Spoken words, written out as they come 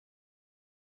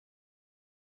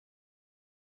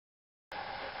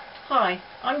Hi,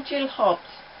 I'm Gill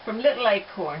Hobbs from Little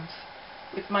Acorns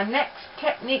with my next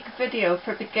technique video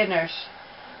for beginners,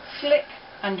 slick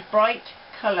and bright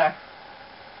colour.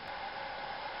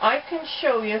 I can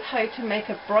show you how to make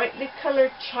a brightly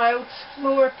coloured child's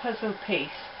floor puzzle piece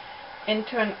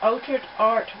into an altered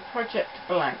art project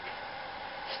blank.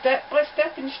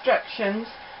 Step-by-step instructions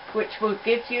which will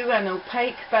give you an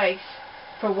opaque base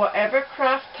for whatever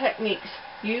craft techniques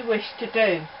you wish to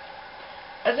do.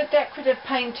 As a decorative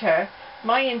painter,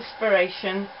 my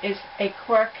inspiration is a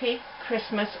quirky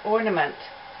Christmas ornament,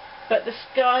 but the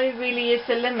sky really is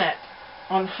the limit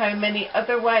on how many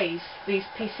other ways these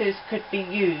pieces could be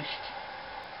used.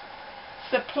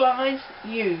 Supplies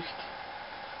used: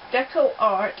 Deco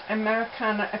Art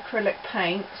Americana acrylic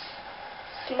paints,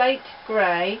 slate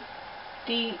grey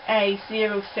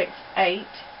DA068,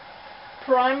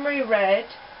 primary red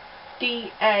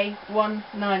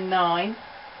DA199,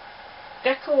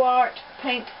 Deco Art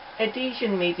paint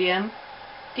adhesion medium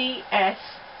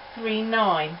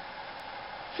DS39.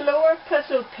 Floor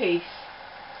puzzle piece,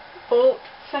 bought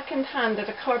second hand at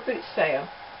a car boot sale.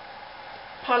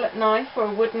 Palette knife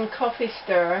or wooden coffee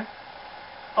stirrer,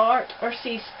 art or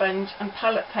sea sponge and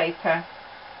palette paper.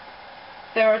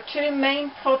 There are two main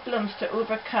problems to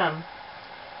overcome: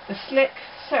 the slick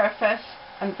surface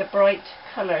and the bright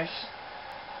colours.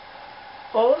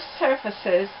 All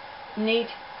surfaces need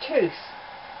tooth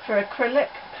for acrylic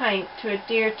paint to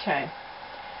adhere to.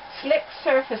 Slick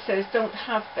surfaces don't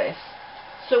have this,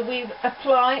 so we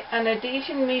apply an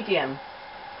adhesion medium.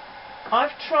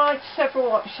 I've tried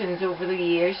several options over the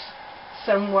years.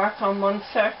 Some work on one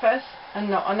surface and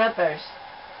not on others.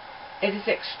 It is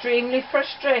extremely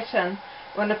frustrating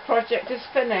when a project is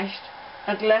finished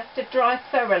and left to dry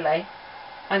thoroughly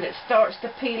and it starts to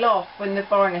peel off when the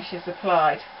varnish is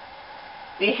applied.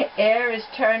 The air is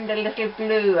turned a little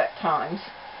blue at times,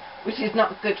 which is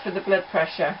not good for the blood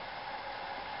pressure.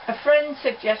 A friend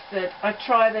suggested I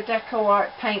try the Deco Art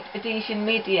paint adhesion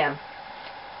medium.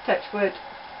 Touch wood,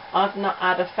 I've not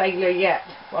had a failure yet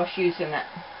whilst using it.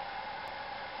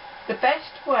 The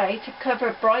best way to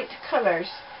cover bright colours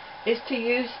is to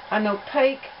use an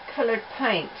opaque coloured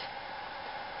paint.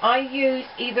 I use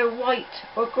either white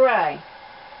or grey.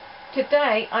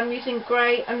 Today I'm using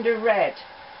grey under red.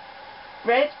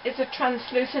 Red is a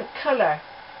translucent colour.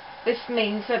 This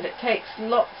means that it takes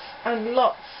lots and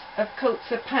lots of coats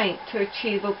of paint to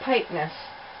achieve opaqueness.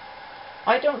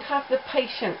 I don't have the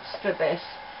patience for this.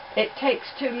 It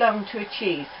takes too long to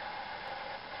achieve.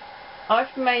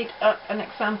 I've made up an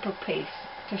example piece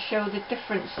to show the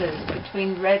differences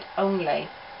between red only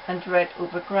and red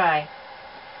over grey.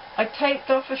 I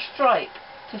taped off a stripe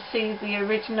to see the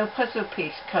original puzzle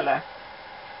piece colour.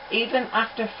 Even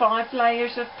after 5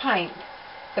 layers of paint,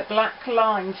 the black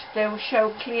lines still show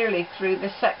clearly through the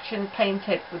section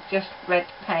painted with just red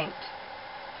paint.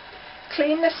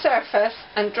 Clean the surface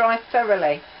and dry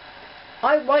thoroughly.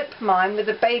 I wipe mine with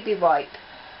a baby wipe.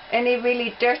 Any really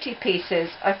dirty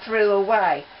pieces I threw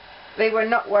away. They were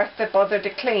not worth the bother to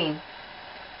clean.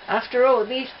 After all,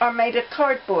 these are made of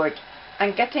cardboard,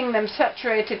 and getting them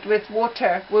saturated with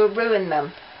water will ruin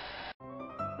them.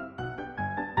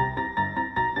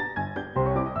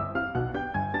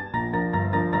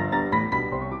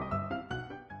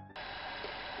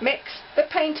 Mix the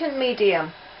paint and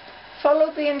medium.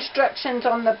 Follow the instructions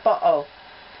on the bottle.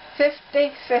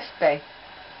 50-50.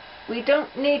 We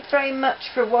don't need very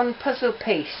much for one puzzle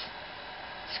piece.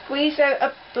 Squeeze out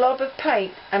a blob of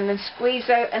paint and then squeeze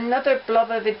out another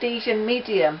blob of adhesion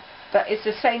medium that is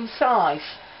the same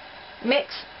size.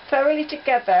 Mix thoroughly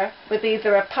together with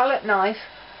either a palette knife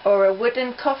or a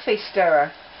wooden coffee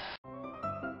stirrer.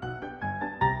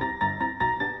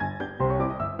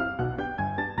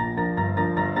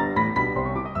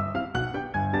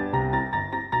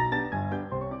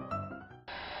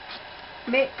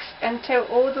 Mix until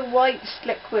all the white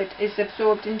liquid is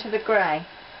absorbed into the grey.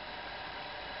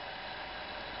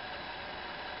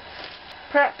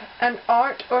 Prep an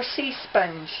art or sea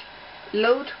sponge.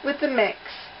 Load with the mix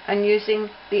and using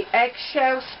the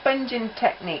eggshell sponging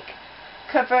technique,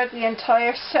 cover the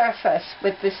entire surface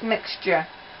with this mixture.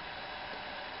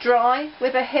 Dry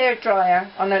with a hairdryer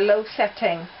on a low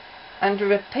setting and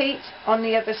repeat on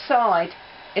the other side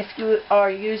if you are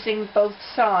using both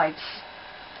sides.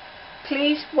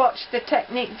 Please watch the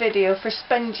technique video for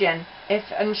sponging if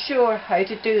unsure how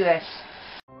to do this.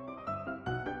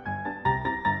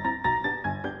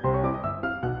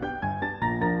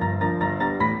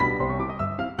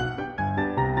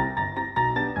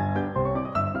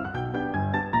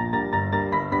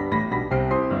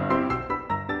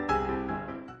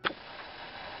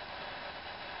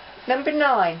 Number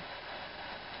 9.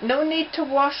 No need to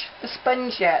wash the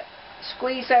sponge yet.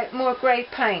 Squeeze out more grey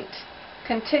paint.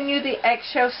 Continue the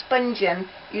eggshell sponging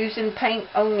using paint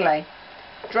only.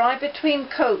 Dry between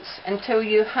coats until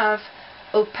you have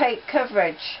opaque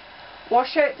coverage.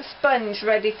 Wash out the sponge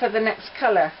ready for the next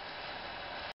colour.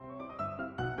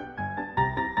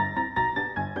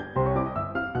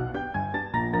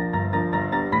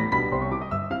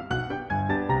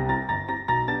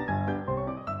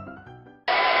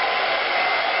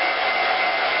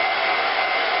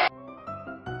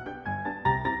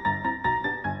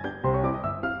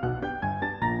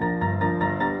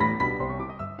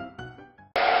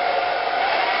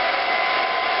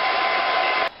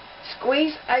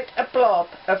 Squeeze out a blob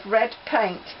of red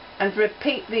paint and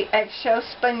repeat the eggshell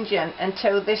sponging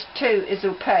until this too is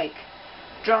opaque.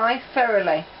 Dry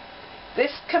thoroughly.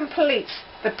 This completes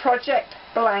the project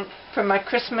blank for my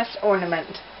Christmas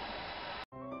ornament.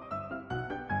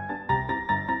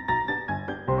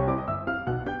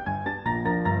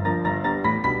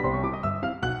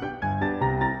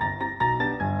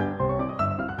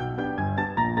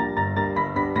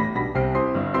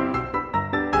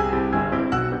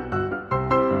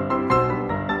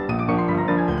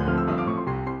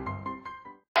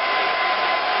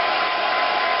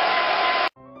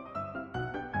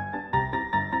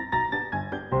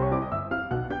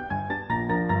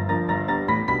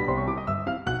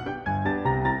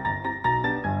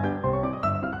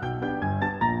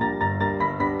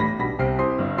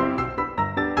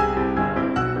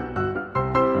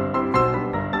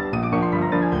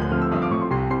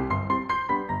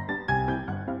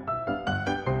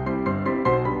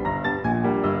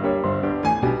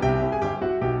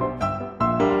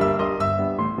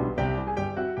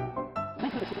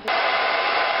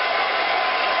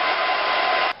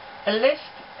 A list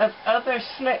of other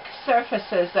slick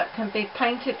surfaces that can be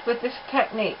painted with this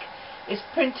technique is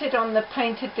printed on the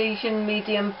Paint Adhesion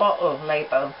Medium bottle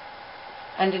label.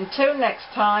 And until next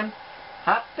time,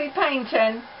 happy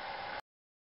painting!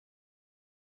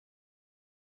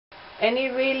 Any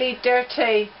really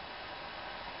dirty...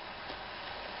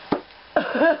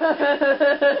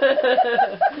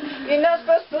 You're not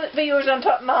supposed to put yours on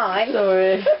top of mine.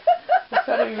 Sorry. I'm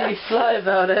trying to be really sly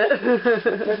about it.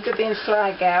 Look at being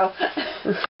sly, gal.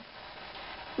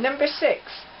 Number 6,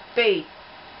 B.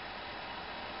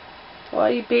 Why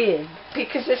are you being?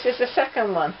 Because this is the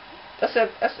second one.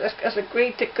 That's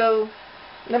agreed to go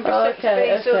number 6,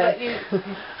 okay, B, so that you...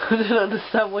 I didn't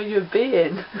understand what you were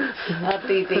being.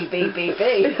 B. B.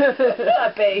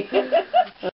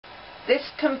 This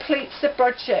completes the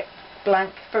project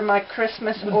blank for my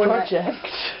Christmas ornament. Project?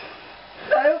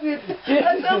 I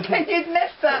was hoping you'd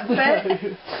missed that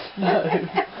bit. No.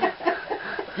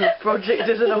 Project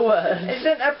isn't a word.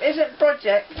 Isn't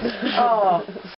project? Oh.